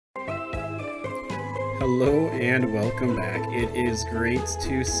Hello and welcome back. It is great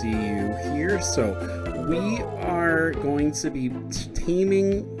to see you here. So we are going to be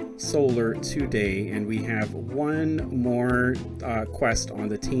taming Solar today, and we have one more quest on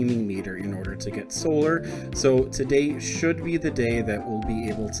the taming meter in order to get Solar. So today should be the day that we'll be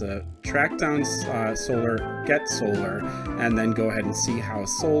able to track down Solar, get Solar, and then go ahead and see how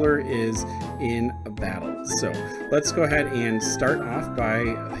Solar is in a battle. So let's go ahead and start off by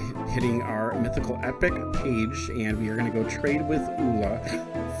hitting our Mythical Epic page, and we are going to go trade with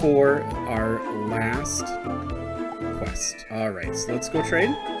Ula for our last quest. Alright, so let's go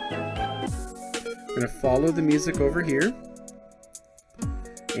trade. We're going to follow the music over here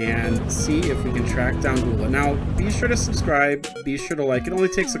and see if we can track down Ula. Now, be sure to subscribe, be sure to like. It only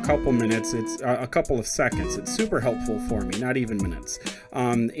takes a couple minutes, it's a couple of seconds. It's super helpful for me, not even minutes.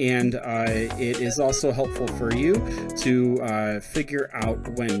 It is also helpful for you to figure out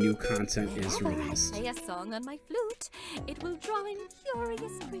when new content is released. Play a song on my flute. It will draw in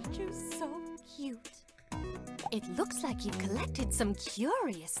curious creatures so cute. It looks like you've collected some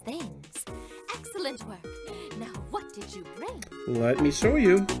curious things. Excellent work. Now, what did you bring? Let me show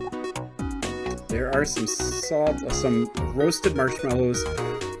you. There are some roasted marshmallows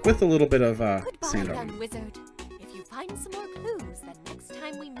with a little bit of sand on them. Wizard. If you find some more clues, then next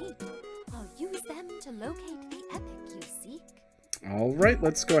time we meet, I'll use them to locate the epic you seek. Alright,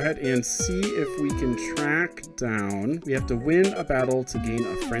 let's go ahead and see if we can track down. We have to win a battle to gain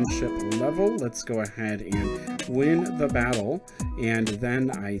a friendship level. Let's go ahead and win the battle, and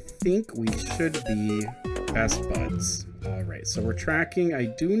then I think we should be best buds. Alright, so we're tracking. I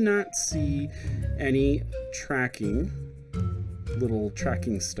do not see any little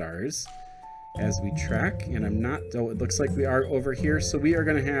tracking stars as we track, and I'm not, oh, it looks like we are over here. So we are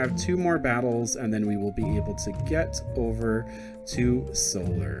going to have 2 more battles, and then we will be able to get over to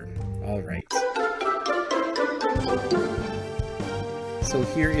Solar. All right. So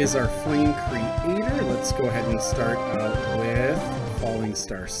here is our Flame Creator. Let's go ahead and start out with Falling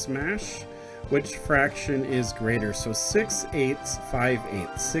Star Smash. Which fraction is greater? So 6/8,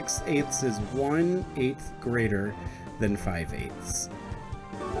 5/8. 6/8 is 1/8 greater than 5/8.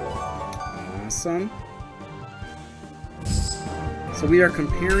 Awesome. So we are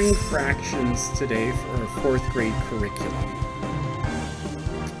comparing fractions today for our 4th grade curriculum.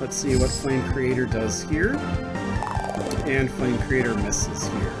 Let's see what Flame Creator does here. And Flame Creator misses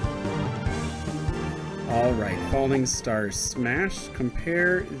here. Alright, Falling Star Smash.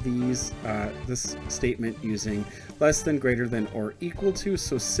 Compare these this statement using less than, greater than, or equal to.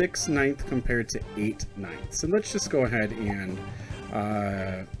 So 6/9 compared to 8/9. And let's just go ahead and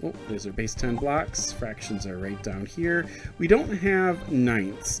oh, there's our base 10 blocks. Fractions are right down here. We don't have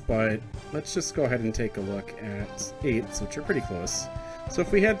ninths, but let's just go ahead and take a look at eighths, which are pretty close. So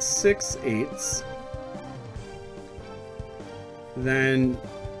if we had 6/8, then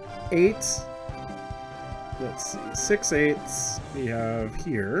 8, let's see, 6/8 we have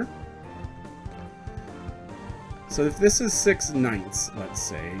here. So if this is 6/9, let's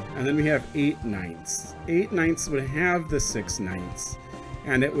say, and then we have 8/9. 8/9 would have the 6/9,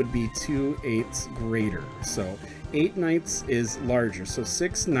 and it would be 2/8 greater. So 8/9 is larger. So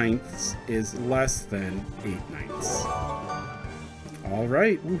 6/9 is less than 8/9. All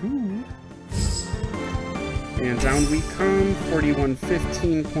right, woohoo! And down we come.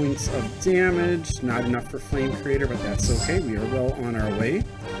 4115 points of damage. Not enough for Flame Creator, but that's okay. We are well on our way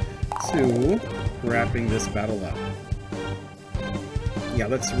to wrapping this battle up. Yeah,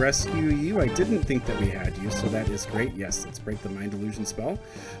 let's rescue you. I didn't think that we had you, so that is great. Yes, let's break the Mind Illusion spell.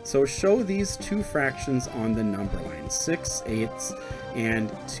 So show these 2 fractions on the number line, 6/8 and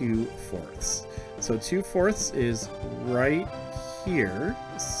 2/4. So 2/4 is right here.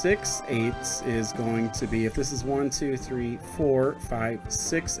 6/8 is going to be, if this is 1, 2, 3, 4, 5,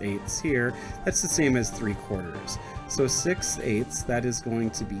 6/8 here, that's the same as 3/4. So 6/8, that is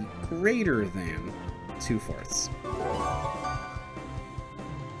going to be greater than 2/4.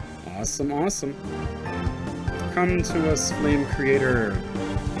 Awesome, awesome. Come to us, Flame Creator.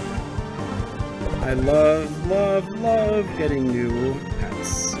 I love, love, love getting new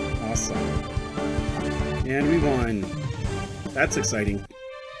pets. Awesome. And we won. That's exciting.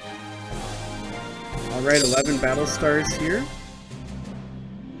 Alright, 11 battle stars here.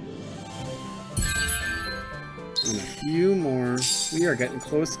 And a few more. We are getting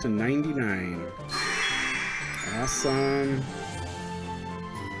close to 99. Awesome.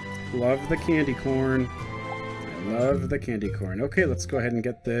 Love the candy corn. I love the candy corn. Okay, let's go ahead and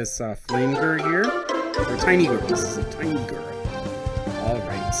get this Flame Girl here. Or Tiny Girl. This is a Tiny Girl.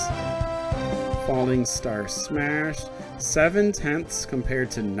 Alright. Falling Star Smash. 7/10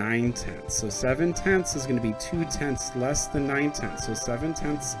 compared to 9/10. So 7/10 is going to be 2/10 less than 9/10. So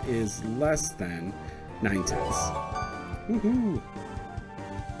 7/10 is less than 9/10. Woohoo!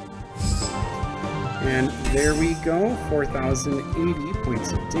 And there we go, 4,080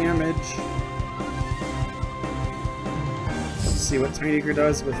 points of damage. Let's see what Tinyger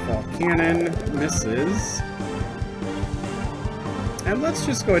does with Fall Cannon. Misses. And let's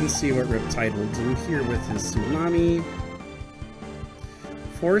just go ahead and see what Riptide will do here with his Tsunami.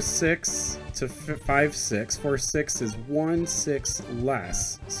 4/6 to 5/6. 4/6 is 1/6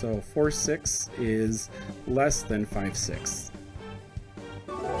 less. So 4/6 is less than 5/6.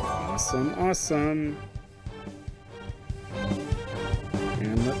 Awesome, awesome.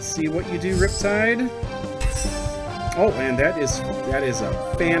 And let's see what you do, Riptide. Oh, and that is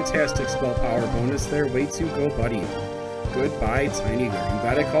a fantastic spell power bonus there. Way to go, buddy. Goodbye, Tinyger. I'm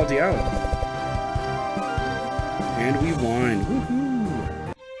glad I called you out. And we won. Woohoo!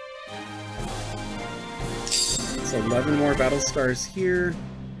 So 11 more battle stars here.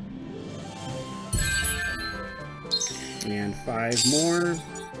 And 5 more.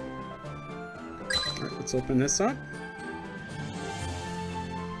 Alright, let's open this up.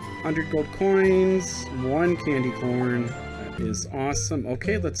 100 gold coins, 1 candy corn. That is awesome.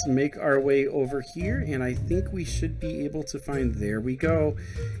 Okay, let's make our way over here, and I think we should be able to find... There we go.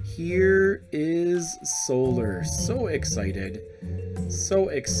 Here is Solar. So excited. So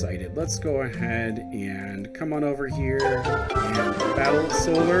excited. Let's go ahead and come on over here and battle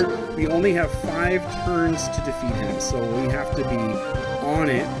Solar. We only have 5 turns to defeat him, so we have to be on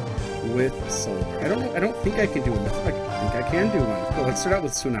it with Solar. I don't think I can do a Mythical. I think I can do one. Well, let's start out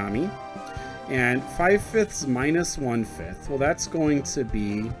with Tsunami. And 5/5 minus 1/5. Well, that's going to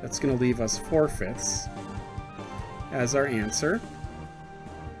leave us 4/5 as our answer.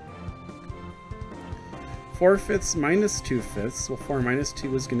 4/5 minus 2/5. Well, 4 minus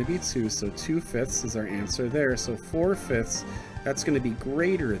 2 is going to be 2, so 2/5 is our answer there. So 4/5, that's going to be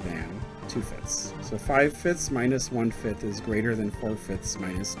greater than 2/5. So 5/5 minus 1/5 is greater than 4/5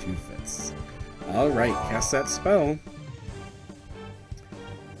 minus 2/5. Alright, cast that spell.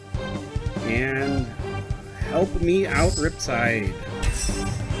 And help me out, Riptide.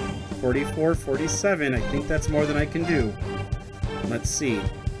 44, 47. I think that's more than I can do. Let's see.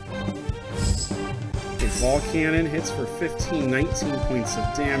 A Ball Cannon hits for 15, 19 points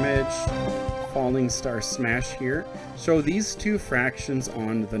of damage. Falling Star Smash here. Show these 2 fractions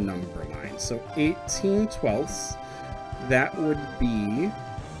on the number line. So 18/12, that would be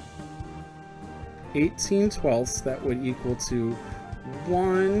 18/12, that would equal to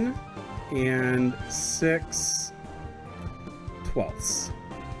 1 and 6/12.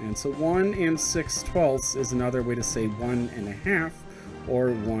 And so 1 and 6/12 is another way to say 1 1/2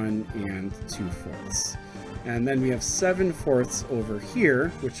 or 1 and 2/4. And then we have 7/4 over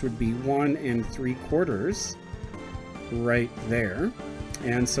here, which would be 1 and 3/4 right there.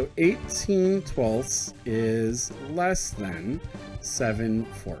 And so 18/12 is less than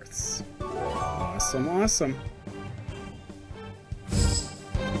 7/4. Awesome, awesome.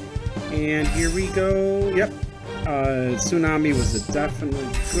 And here we go. Yep. Tsunami was a definitely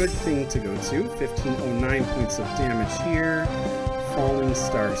good thing to go to. 1509 points of damage here. Falling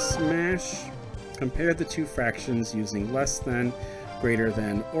Star Smash. Compare the 2 fractions using less than, greater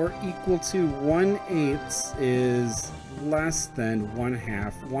than, or equal to. 1/8 is less than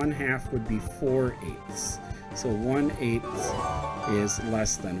 1/2. 1/2 would be 4/8. So 1/8 is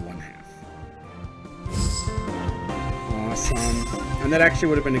less than 1/2. Awesome. And that actually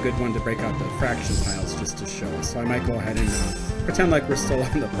would have been a good one to break out the fraction tiles just to show us. So I might go ahead and pretend like we're still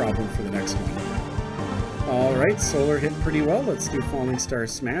on the problem for the next one. Alright, Solar hit pretty well. Let's do Falling Star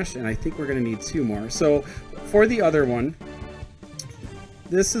Smash, and I think we're going to need 2 more. So for the other one,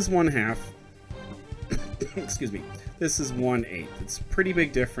 this is 1/2. Excuse me. This is 1/8. It's a pretty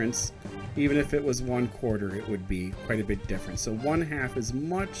big difference. Even if it was 1/4, it would be quite a big difference. So 1/2 is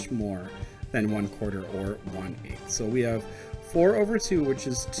much more than 1/4 or 1/8. So we have 4/2, which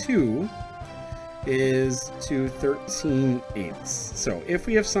is 2, is to 13/8. So if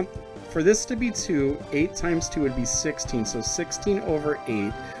we have something, for this to be 2, 8 times 2 would be 16. So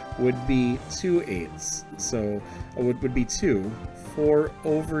 16/8 would be 2/8. So it would be 2.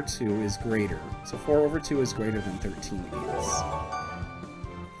 4/2 is greater. So 4/2 is greater than 13/8.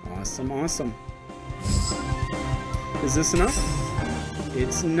 Awesome, awesome. Is this enough?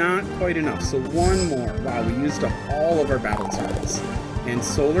 It's not quite enough, so 1 more. Wow, we used up all of our battle turns. And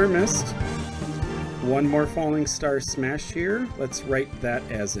Solar missed. 1 more Falling Star Smash here. Let's write that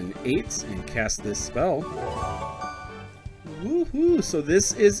as an 8 and cast this spell. Woohoo! So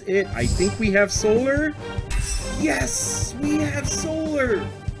this is it. I think we have Solar. Yes, we have solar.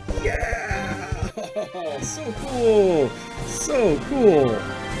 Yeah. Oh, so cool. So cool.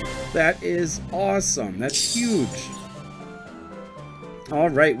 That is awesome. That's huge. All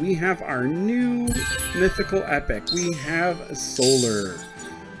right, we have our new mythical epic. We have solar.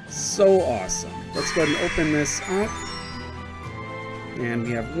 So awesome. Let's go ahead and open this up. And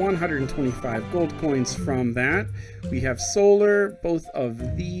we have 125 gold coins from that. We have solar, both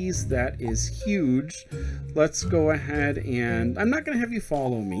of these. That is huge. Let's go ahead and... I'm not going to have you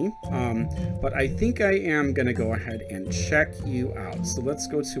follow me, but I think I am going to go ahead and check you out. So let's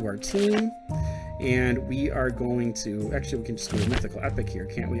go to our team. And we are going to... Actually, we can just go to mythical epic here,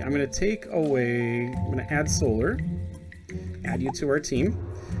 can't we? I'm going to take away... I'm going to add solar. Add you to our team.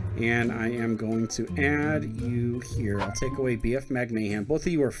 And I am going to add you here. I'll take away BF Magmayhem. Both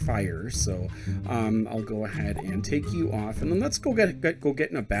of you are fire, so I'll go ahead and take you off. And then let's go get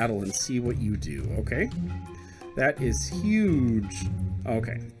in a battle and see what you do, okay? That is huge.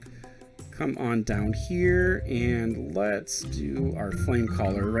 Okay. Come on down here, and let's do our flame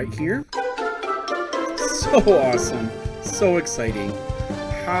caller right here. So awesome. So exciting.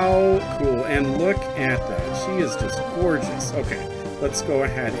 How cool. And look at that. She is just gorgeous. Okay. Let's go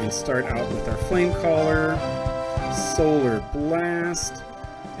ahead and start out with our flame caller, solar blast.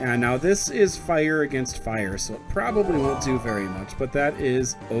 And now this is fire against fire, so it probably won't do very much, but that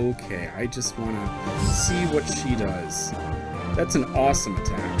is okay. I just want to see what she does. That's an awesome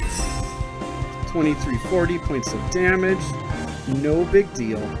attack. 2340 points of damage. No big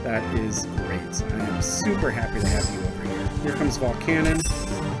deal. That is great. I am super happy to have you over here. Here comes Volcanon.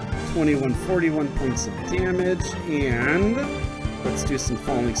 2141 points of damage, and let's do some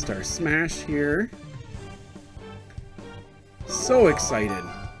Falling Star Smash here. So excited.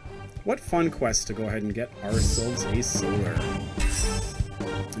 What fun quest to go ahead and get ourselves a solar.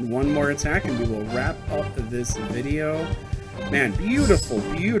 And one more attack and we will wrap up this video. Man, beautiful,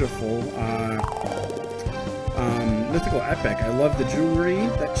 beautiful mythical epic. I love the jewelry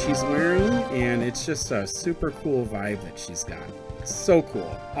that she's wearing, and it's just a super cool vibe that she's got. So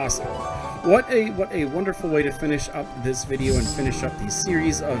cool. Awesome. What a wonderful way to finish up this video and finish up these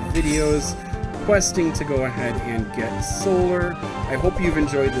series of videos questing to go ahead and get solar. I hope you've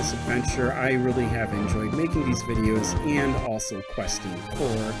enjoyed this adventure. I really have enjoyed making these videos and also questing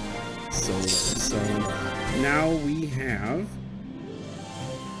for solar. So now we have,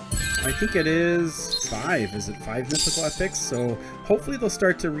 I think it is 5. Is it 5 mythical epics? So hopefully they'll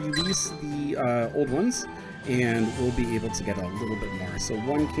start to release the old ones, and we'll be able to get a little bit more. So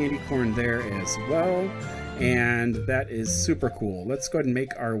 1 candy corn there as well, and that is super cool. Let's go ahead and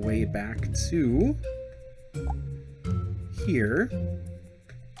make our way back to here.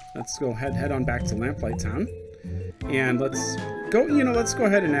 Let's go head on back to Lamplight Town, and let's go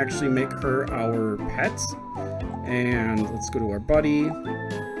ahead and actually make her our pet. And let's go to our buddy,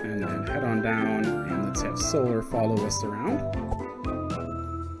 and then head on down, and let's have Solar follow us around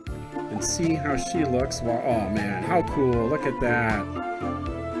and see how she looks. Wow, oh man, how cool. Look at that.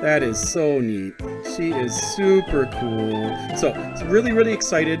 That is so neat. She is super cool. So, really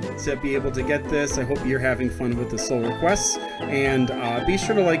excited to be able to get this. I hope you're having fun with the solar quests. And be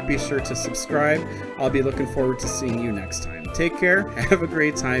sure to like, be sure to subscribe. I'll be looking forward to seeing you next time. Take care, have a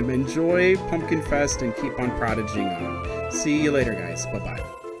great time, enjoy Pumpkin Fest, and keep on prodiging on. See you later, guys.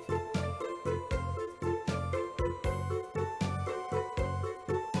 Bye-bye.